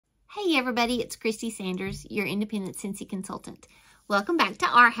Hey everybody, it's Kristie Sanders, your independent Scentsy consultant. Welcome back to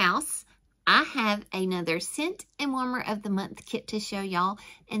our house. I have another scent and warmer of the month kit to show y'all,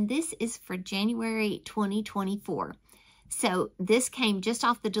 and this is for January 2024. So this came just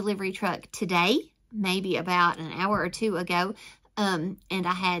off the delivery truck today, maybe about an hour or two ago, and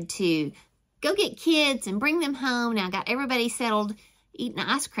I had to go get kids and bring them home. Now I got everybody settled eating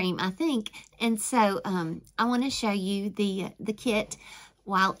ice cream, I think, and so I want to show you the kit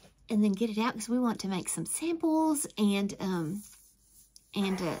and then get it out because we want to make some samples and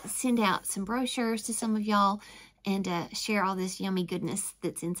send out some brochures to some of y'all and share all this yummy goodness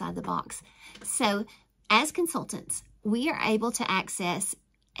that's inside the box. So as consultants, we are able to access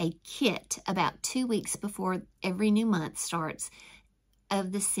a kit about 2 weeks before every new month starts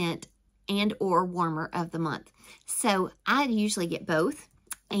of the scent and or warmer of the month. So I usually get both,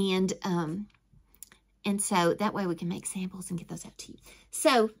 and so that way we can make samples and get those out to you.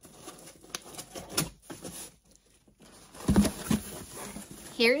 So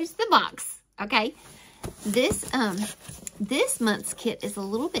here's the box, okay? This month's kit is a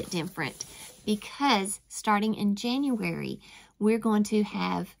little bit different because starting in January, we're going to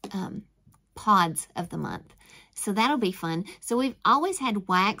have pods of the month. So that'll be fun. So we've always had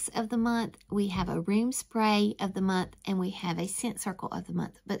wax of the month, we have a room spray of the month, and we have a scent circle of the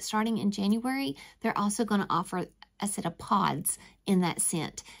month. But starting in January, they're also going to offer a set of pods in that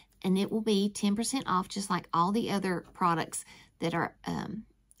scent. And it will be 10% off, just like all the other products that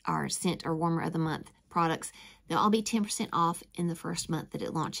are scent or warmer of the month products. They'll all be 10% off in the first month that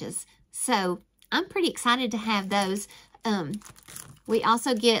it launches. So I'm pretty excited to have those. We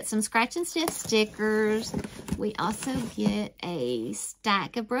also get some scratch and sniff stickers. We also get a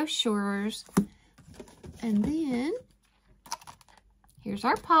stack of brochures. And then here's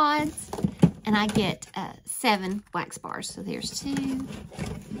our pods. And I get 7 wax bars. So there's 2,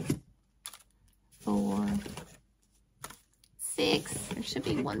 4, 6. There should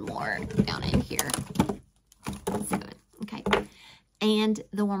be one more down in here. 7. Okay. And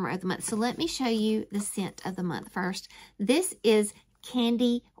the warmer of the month. So let me show you the scent of the month first. This is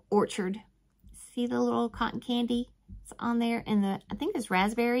Candy Orchard. See the little cotton candy? It's on there, and I think it's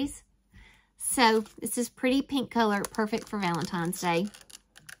raspberries. So this is pretty pink color, perfect for Valentine's Day.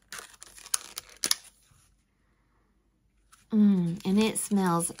 And it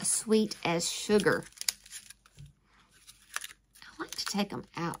smells sweet as sugar. I like to take them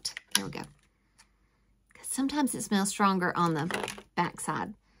out. There we go. Because sometimes it smells stronger on the back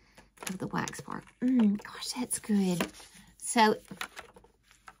side of the wax bar. Gosh, that's good. So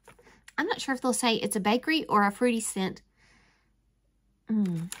I'm not sure if they'll say it's a bakery or a fruity scent.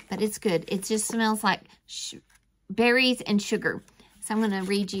 But it's good. It just smells like berries and sugar. So I'm going to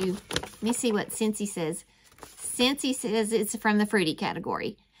read you. Let me see what Scentsy says. Scentsy says it's from the fruity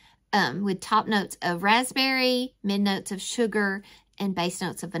category, with top notes of raspberry, mid notes of sugar, and base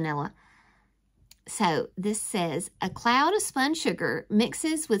notes of vanilla. So this says, a cloud of spun sugar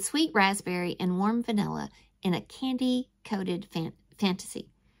mixes with sweet raspberry and warm vanilla in a candy-coated fantasy.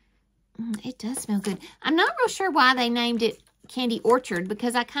 It does smell good. I'm not real sure why they named it Candy Orchard,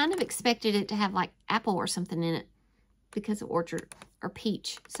 because I kind of expected it to have like apple or something in it because of orchard, or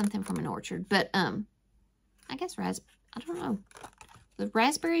peach, something from an orchard. But I guess I don't know. The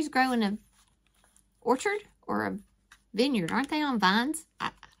raspberries grow in an orchard or a vineyard. Aren't they on vines?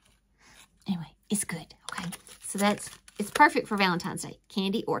 Anyway, it's good. Okay. So it's perfect for Valentine's Day.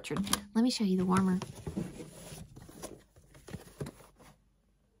 Candy Orchard. Let me show you the warmer.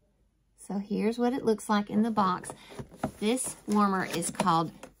 So here's what it looks like in the box. This warmer is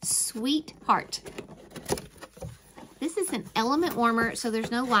called Sweetheart. This is an element warmer, so there's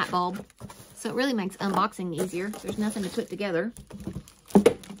no light bulb. So it really makes unboxing easier. There's nothing to put together.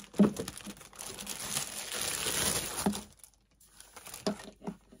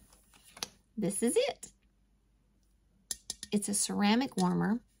 This is it. It's a ceramic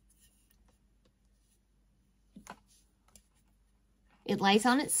warmer. It lays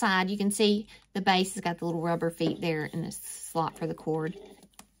on its side. You can see the base has got the little rubber feet there and a slot for the cord. It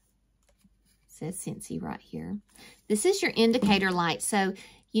says Scentsy right here. This is your indicator light. So,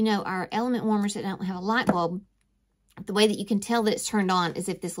 you know, our element warmers that don't have a light bulb, the way that you can tell that it's turned on is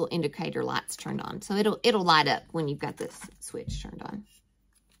if this little indicator light's turned on. So it'll light up when you've got this switch turned on.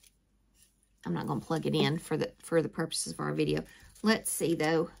 I'm not going to plug it in for the purposes of our video. Let's see,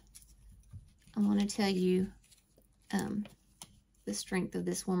 though. I want to tell you the strength of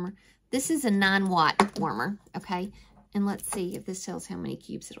this warmer. This is a 9-watt warmer, okay? And let's see if this tells how many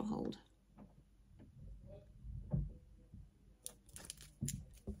cubes it'll hold.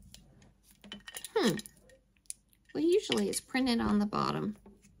 Well, usually it's printed on the bottom.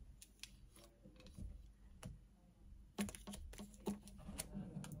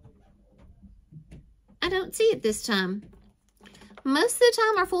 don't see it this time. Most of the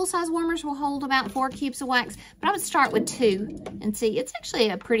time, our full-size warmers will hold about 4 cubes of wax, but I would start with 2 and see. It's actually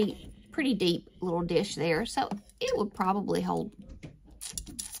a pretty deep little dish there, so it would probably hold.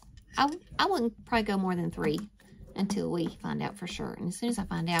 I wouldn't probably go more than 3 until we find out for sure. And as soon as I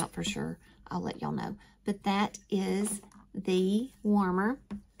find out for sure, I'll let y'all know. But that is the warmer.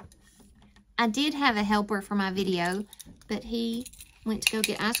 I did have a helper for my video, but he went to go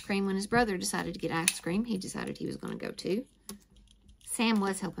get ice cream when his brother decided to get ice cream. He decided he was going to go too. Sam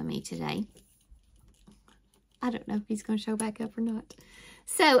was helping me today. I don't know if he's going to show back up or not.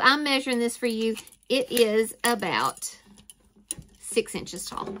 So I'm measuring this for you. It is about 6 inches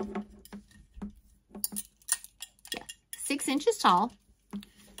tall. Yeah, 6 inches tall.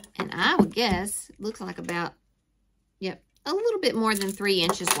 And I would guess it looks like about, yep, a little bit more than 3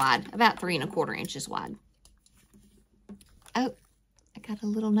 inches wide. About 3 1/4 inches wide. Oh, I got a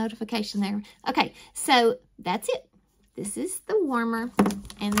little notification there. Okay, so that's it. This is the warmer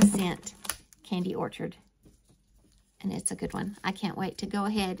and the scent Candy Orchard. And it's a good one. I can't wait to go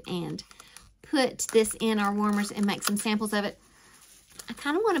ahead and put this in our warmers and make some samples of it. I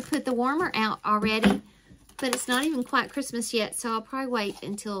kind of want to put the warmer out already, but it's not even quite Christmas yet, so I'll probably wait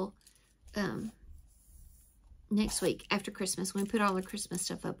until next week after Christmas. When we put all the Christmas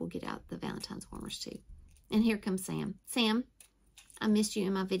stuff up, we'll get out the Valentine's warmers too. And here comes Sam. Sam, I missed you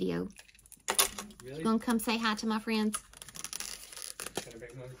in my video. Really? You gonna come say hi to my friends? Can I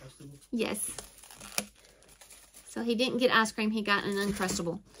make my Uncrustable? Yes. So he didn't get ice cream, he got an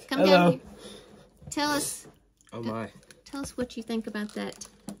Uncrustable. Come Hello. down here. Tell us. Oh my. Tell us what you think about that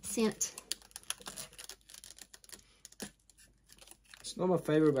scent. It's not my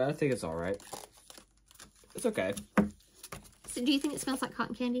favorite, but I think it's alright. It's okay. So do you think it smells like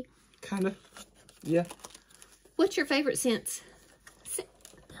cotton candy? Kinda. Yeah. What's your favorite scents?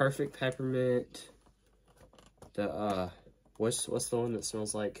 Perfect peppermint. The what's the one that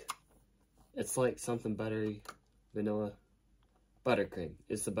smells like? It's like something buttery, vanilla, buttercream.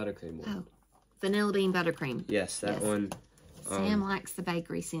 It's the buttercream one. Oh, vanilla bean buttercream. Yes, that one. Sam likes the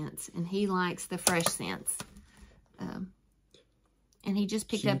bakery scents, and he likes the fresh scents. And he just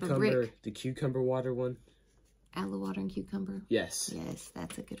picked up a brick. The cucumber water one. Aloe water and cucumber. Yes. Yes,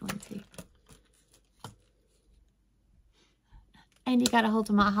 that's a good one too. And you got a hold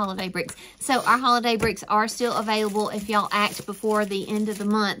of my holiday bricks. So our holiday bricks are still available if y'all act before the end of the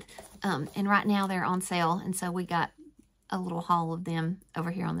month. And right now they're on sale. And so we got a little haul of them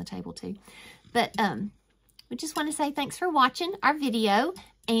over here on the table too. But we just want to say thanks for watching our video.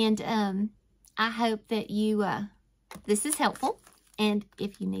 And I hope that you, this is helpful. And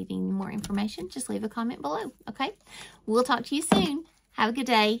if you need any more information, just leave a comment below. Okay? We'll talk to you soon. Have a good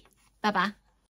day. Bye-bye.